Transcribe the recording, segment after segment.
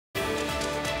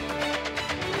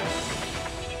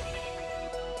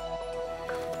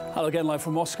Hello again, live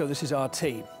from Moscow. This is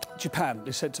RT. Japan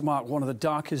is set to mark one of the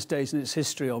darkest days in its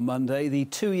history on Monday, the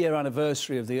 2-year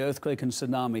anniversary of the earthquake and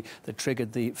tsunami that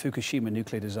triggered the Fukushima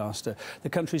nuclear disaster. The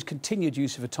country's continued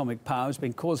use of atomic power has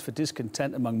been cause for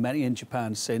discontent among many in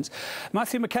Japan since.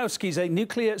 Matthew Makowski is a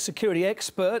nuclear security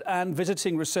expert and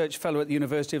visiting research fellow at the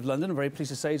University of London. I'm very pleased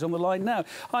to say he's on the line now.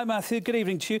 Hi, Matthew. Good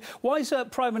evening to you. Why is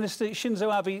Prime Minister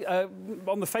Shinzo Abe,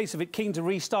 on the face of it, keen to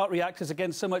restart reactors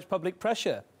against so much public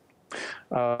pressure?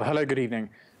 Hello, good evening.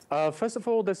 First of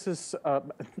all, this is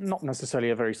not necessarily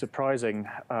a very surprising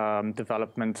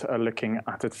development looking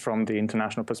at it from the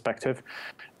international perspective.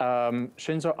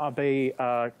 Shinzo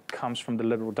Abe comes from the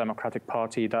Liberal Democratic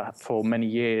Party that for many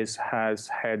years has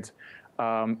had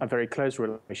a very close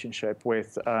relationship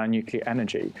with nuclear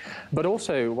energy. But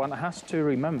also, one has to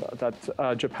remember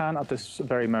that Japan at this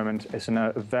very moment is in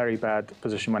a very bad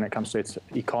position when it comes to its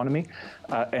economy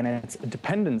and its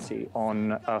dependency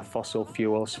on fossil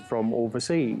fuels from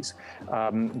overseas.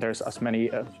 There's as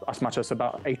much as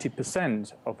about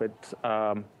 80% of it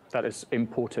that is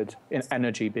imported, in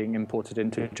energy being imported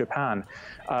into Japan.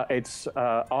 It's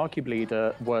arguably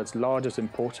the world's largest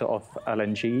importer of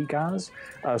LNG gas,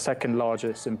 second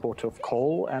largest importer of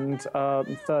coal, and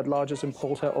third largest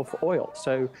importer of oil.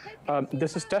 So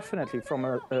this is definitely, from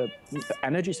an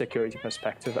energy security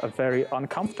perspective, a very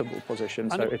uncomfortable position,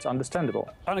 so it's understandable.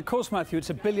 And of course, Matthew, it's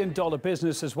 $1 billion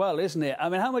business as well, isn't it? I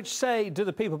mean, how much say do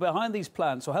the people behind these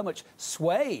plants, or how much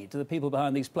sway do the people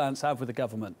behind these plants have with the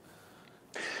government?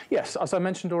 Yes, as I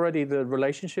mentioned already, the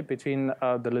relationship between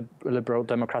the Liberal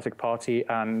Democratic Party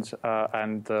and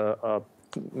the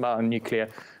nuclear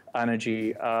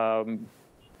energy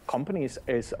companies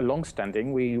is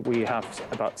long-standing. We have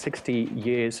about 60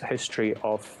 years history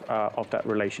of that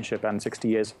relationship and 60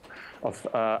 years of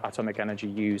atomic energy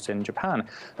use in Japan.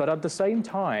 But at the same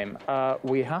time,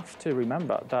 we have to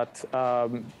remember that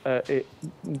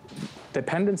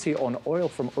dependency on oil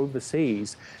from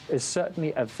overseas is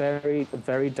certainly a very,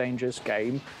 very dangerous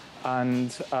game.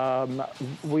 And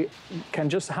we can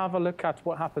just have a look at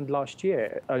what happened last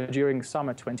year. During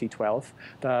summer 2012,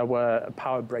 there were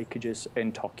power breakages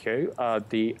in Tokyo.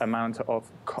 The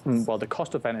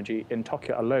cost of energy in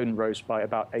Tokyo alone rose by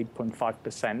about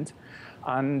 8.5%.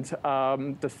 And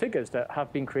the figures that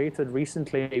have been created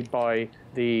recently by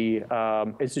the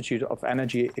Institute of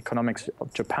Energy Economics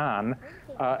of Japan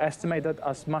estimate that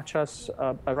as much as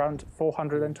around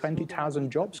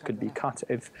 420,000 jobs could be cut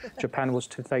if Japan was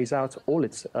to phase out all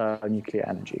its nuclear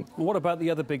energy. What about the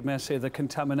other big mess here, the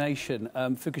contamination?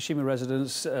 Fukushima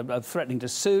residents are threatening to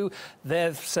sue.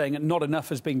 They're saying not enough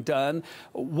has been done.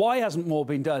 Why hasn't more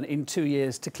been done in 2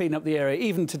 years to clean up the area?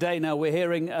 Even today now we're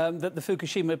hearing that the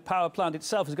Fukushima power plant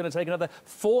itself is going to take another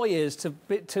 4 years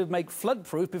to make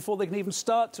flood-proof before they can even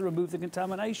start to remove the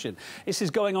contamination. This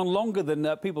is going on longer than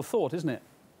people thought, isn't it?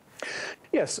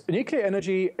 Yes, nuclear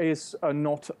energy is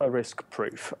not a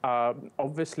risk-proof.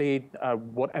 Obviously,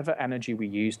 whatever energy we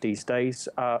use these days,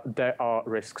 there are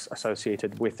risks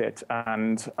associated with it,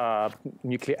 and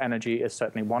nuclear energy is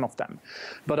certainly one of them.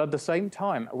 But at the same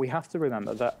time, we have to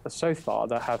remember that so far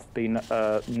there have been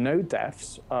no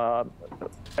deaths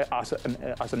as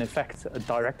an effect, a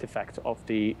direct effect of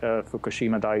the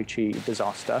Fukushima Daiichi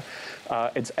disaster.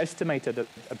 It's estimated that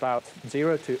about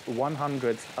 0 to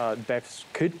 100 deaths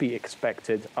could be expected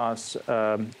as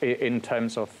in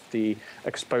terms of the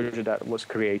exposure that was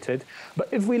created. But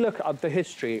if we look at the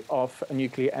history of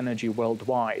nuclear energy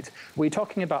worldwide, we're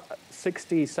talking about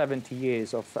 60, 70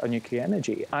 years of nuclear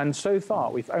energy, and so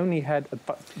far we've only had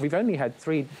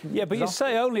 3. Yeah, but you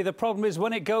say only. The problem is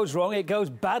when it goes wrong, it goes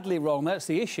badly wrong. That's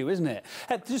the issue, isn't it?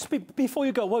 Before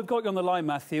you go, we've got you on the line,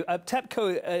 Matthew.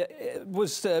 TEPCO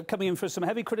was coming in for some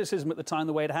heavy criticism at the time,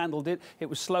 the way it handled it. It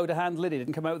was slow to handle it. It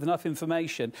didn't come out with enough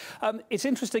information. It's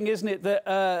interesting, isn't it,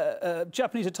 that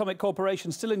Japanese atomic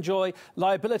corporations still enjoy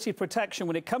liability protection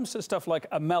when it comes to stuff like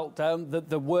a meltdown,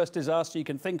 the worst disaster you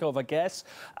can think of, I guess.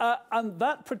 And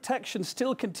that protection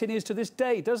still continues to this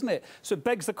day, doesn't it? So it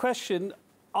begs the question,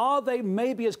 are they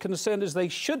maybe as concerned as they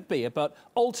should be about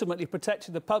ultimately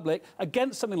protecting the public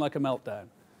against something like a meltdown?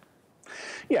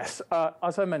 Yes,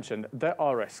 as I mentioned, there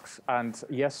are risks, and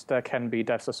yes, there can be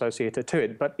deaths associated to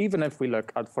it. But even if we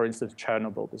look at, for instance,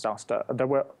 Chernobyl disaster, there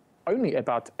were only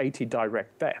about 80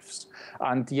 direct deaths.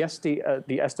 And yes, the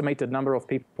estimated number of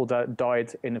people that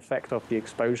died in effect of the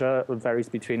exposure varies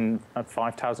between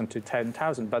 5,000 to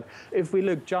 10,000. But if we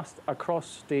look just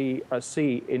across the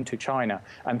sea into China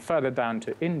and further down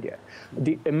to India,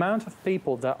 the amount of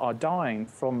people that are dying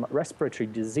from respiratory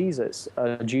diseases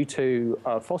due to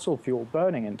fossil fuel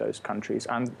burning in those countries,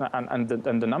 and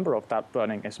the number of that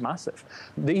burning is massive.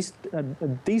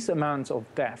 These amounts of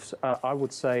deaths, I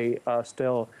would say,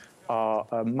 still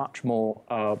are much more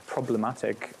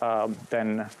problematic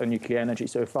than nuclear energy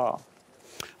so far.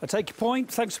 I take your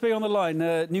point. Thanks for being on the line.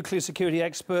 Nuclear security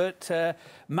expert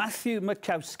Matthew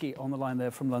Makowski on the line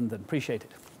there from London. Appreciate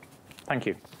it. Thank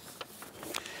you.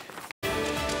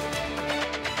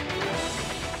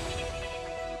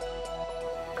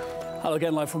 Hello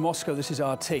again, live from Moscow. This is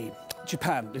RT.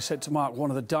 Japan is set to mark one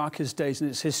of the darkest days in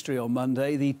its history on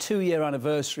Monday, the 2-year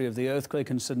anniversary of the earthquake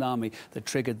and tsunami that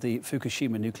triggered the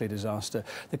Fukushima nuclear disaster.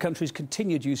 The country's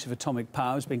continued use of atomic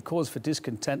power has been cause for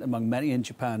discontent among many in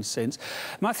Japan since.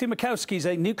 Matthew Makowski is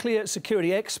a nuclear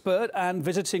security expert and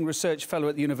visiting research fellow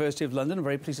at the University of London. I'm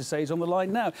very pleased to say he's on the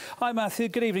line now. Hi, Matthew.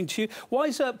 Good evening to you. Why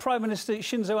is Prime Minister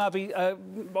Shinzo Abe,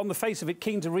 on the face of it,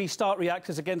 keen to restart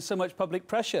reactors against so much public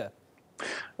pressure?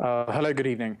 Hello, good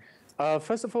evening.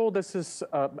 First of all, this is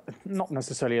not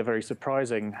necessarily a very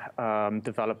surprising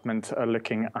development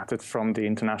looking at it from the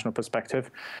international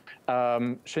perspective.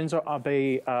 Shinzo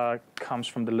Abe comes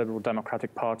from the Liberal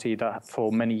Democratic Party that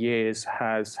for many years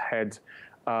has had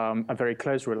a very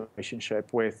close relationship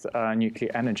with nuclear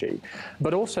energy.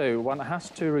 But also, one has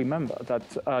to remember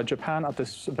that Japan at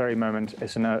this very moment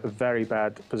is in a very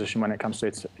bad position when it comes to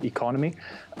its economy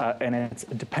and its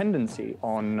dependency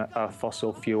on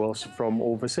fossil fuels from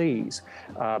overseas.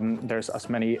 There's as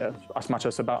much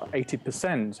as about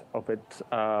 80% of it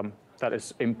that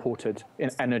is imported, in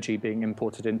energy being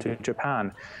imported into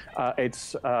Japan.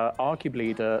 It's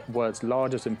arguably the world's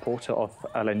largest importer of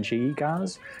LNG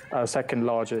gas, second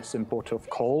largest importer of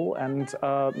coal, and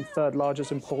third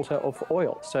largest importer of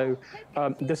oil. So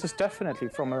this is definitely,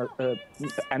 from an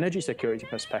energy security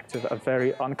perspective, a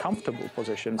very uncomfortable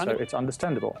position, so it's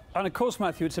understandable. And of course,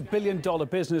 Matthew, it's a billion-dollar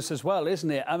business as well, isn't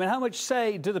it? I mean, how much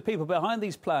say do the people behind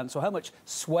these plants, or how much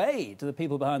sway do the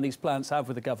people behind these plants have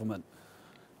with the government?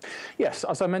 Yes,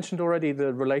 as I mentioned already,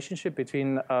 the relationship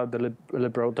between the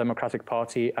Liberal Democratic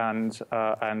Party and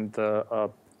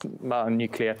the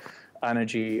nuclear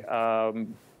energy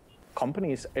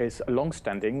companies is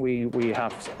long-standing. We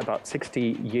have about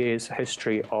 60 years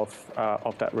history of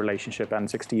that relationship and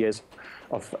 60 years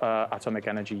of atomic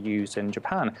energy use in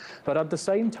Japan. But at the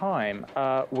same time,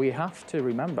 we have to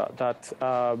remember that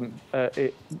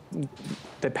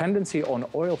dependency on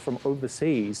oil from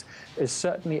overseas is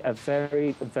certainly a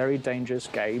very, very dangerous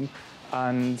game.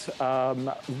 And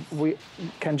we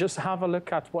can just have a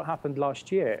look at what happened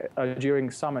last year.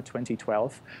 During summer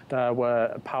 2012, there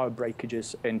were power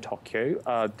breakages in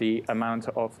Tokyo. The amount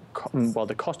of,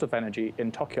 the cost of energy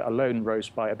in Tokyo alone rose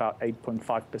by about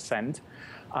 8.5%.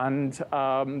 And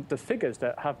the figures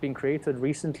that have been created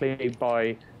recently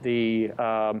by the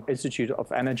Institute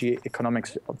of Energy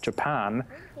Economics of Japan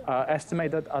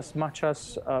estimate that as much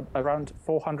as around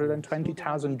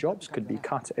 420,000 jobs could be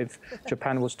cut if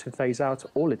Japan was to phase out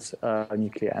all its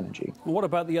nuclear energy. What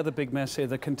about the other big mess here,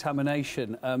 the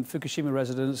contamination? Fukushima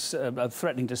residents are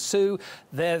threatening to sue.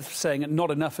 They're saying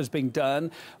not enough has been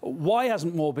done. Why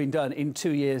hasn't more been done in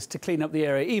 2 years to clean up the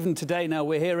area? Even today now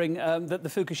we're hearing that the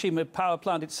Fukushima power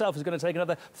plant itself is going to take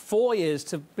another 4 years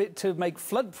to make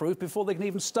flood-proof before they can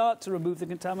even start to remove the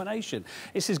contamination.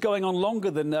 This is going on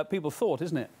longer than people thought,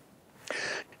 isn't it?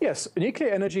 Yes, nuclear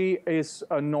energy is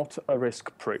not a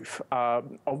risk-proof.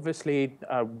 Obviously,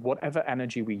 whatever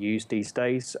energy we use these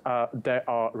days, there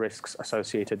are risks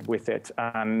associated with it,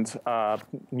 and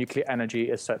nuclear energy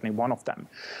is certainly one of them.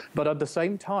 But at the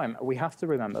same time, we have to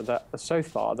remember that so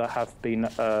far there have been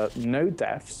no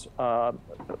deaths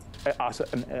as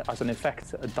an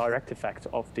effect, a direct effect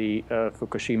of the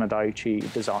Fukushima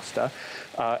Daiichi disaster.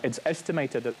 It's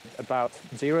estimated that about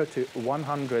 0 to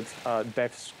 100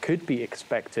 deaths could be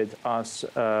expected as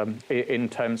in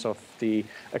terms of the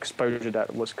exposure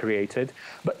that was created.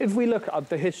 But if we look at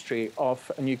the history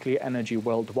of nuclear energy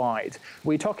worldwide,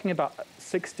 we're talking about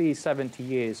 60, 70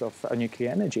 years of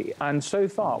nuclear energy, and so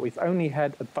far we've only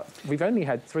had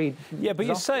 3. Yeah, but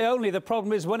you say only. The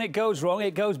problem is when it goes wrong,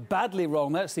 it goes badly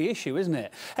wrong. That's the issue, isn't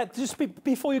it?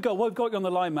 Before you go, we've got you on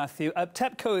the line, Matthew.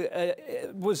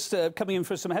 TEPCO was coming in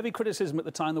for some heavy criticism at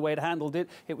the time, the way it handled it.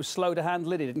 It was slow to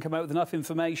handle it. It didn't come out with enough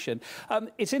information.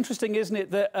 It's interesting, isn't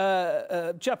it,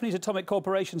 that Japanese atomic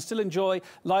corporations still enjoy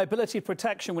liability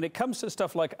protection when it comes to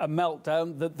stuff like a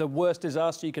meltdown, the worst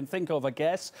disaster you can think of, I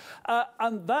guess.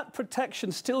 And that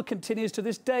protection still continues to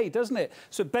this day, doesn't it?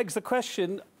 So it begs the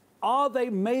question, are they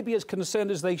maybe as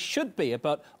concerned as they should be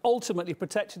about ultimately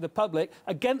protecting the public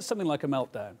against something like a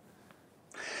meltdown?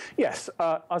 Yes,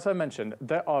 as I mentioned,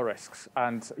 there are risks,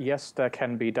 and yes, there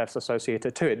can be deaths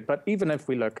associated to it. But even if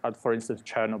we look at, for instance,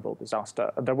 Chernobyl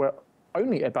disaster, there were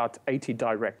only about 80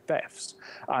 direct deaths.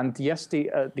 And yes, the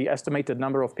estimated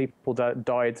number of people that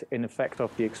died in effect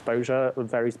of the exposure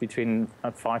varies between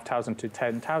 5,000 to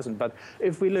 10,000. But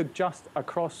if we look just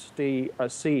across the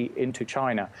sea into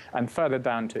China and further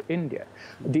down to India,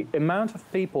 the amount of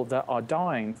people that are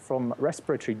dying from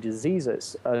respiratory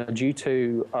diseases due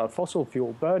to fossil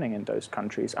fuel burning in those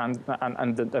countries, and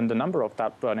the number of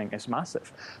that burning is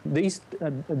massive.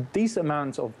 These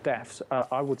amounts of deaths,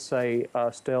 I would say,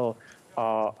 still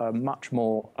are much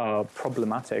more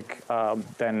problematic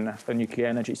than the nuclear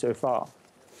energy so far.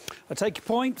 I take your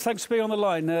point. Thanks for being on the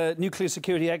line. Nuclear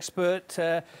security expert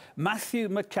Matthew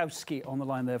Makowski on the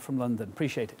line there from London.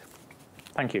 Appreciate it.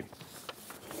 Thank you.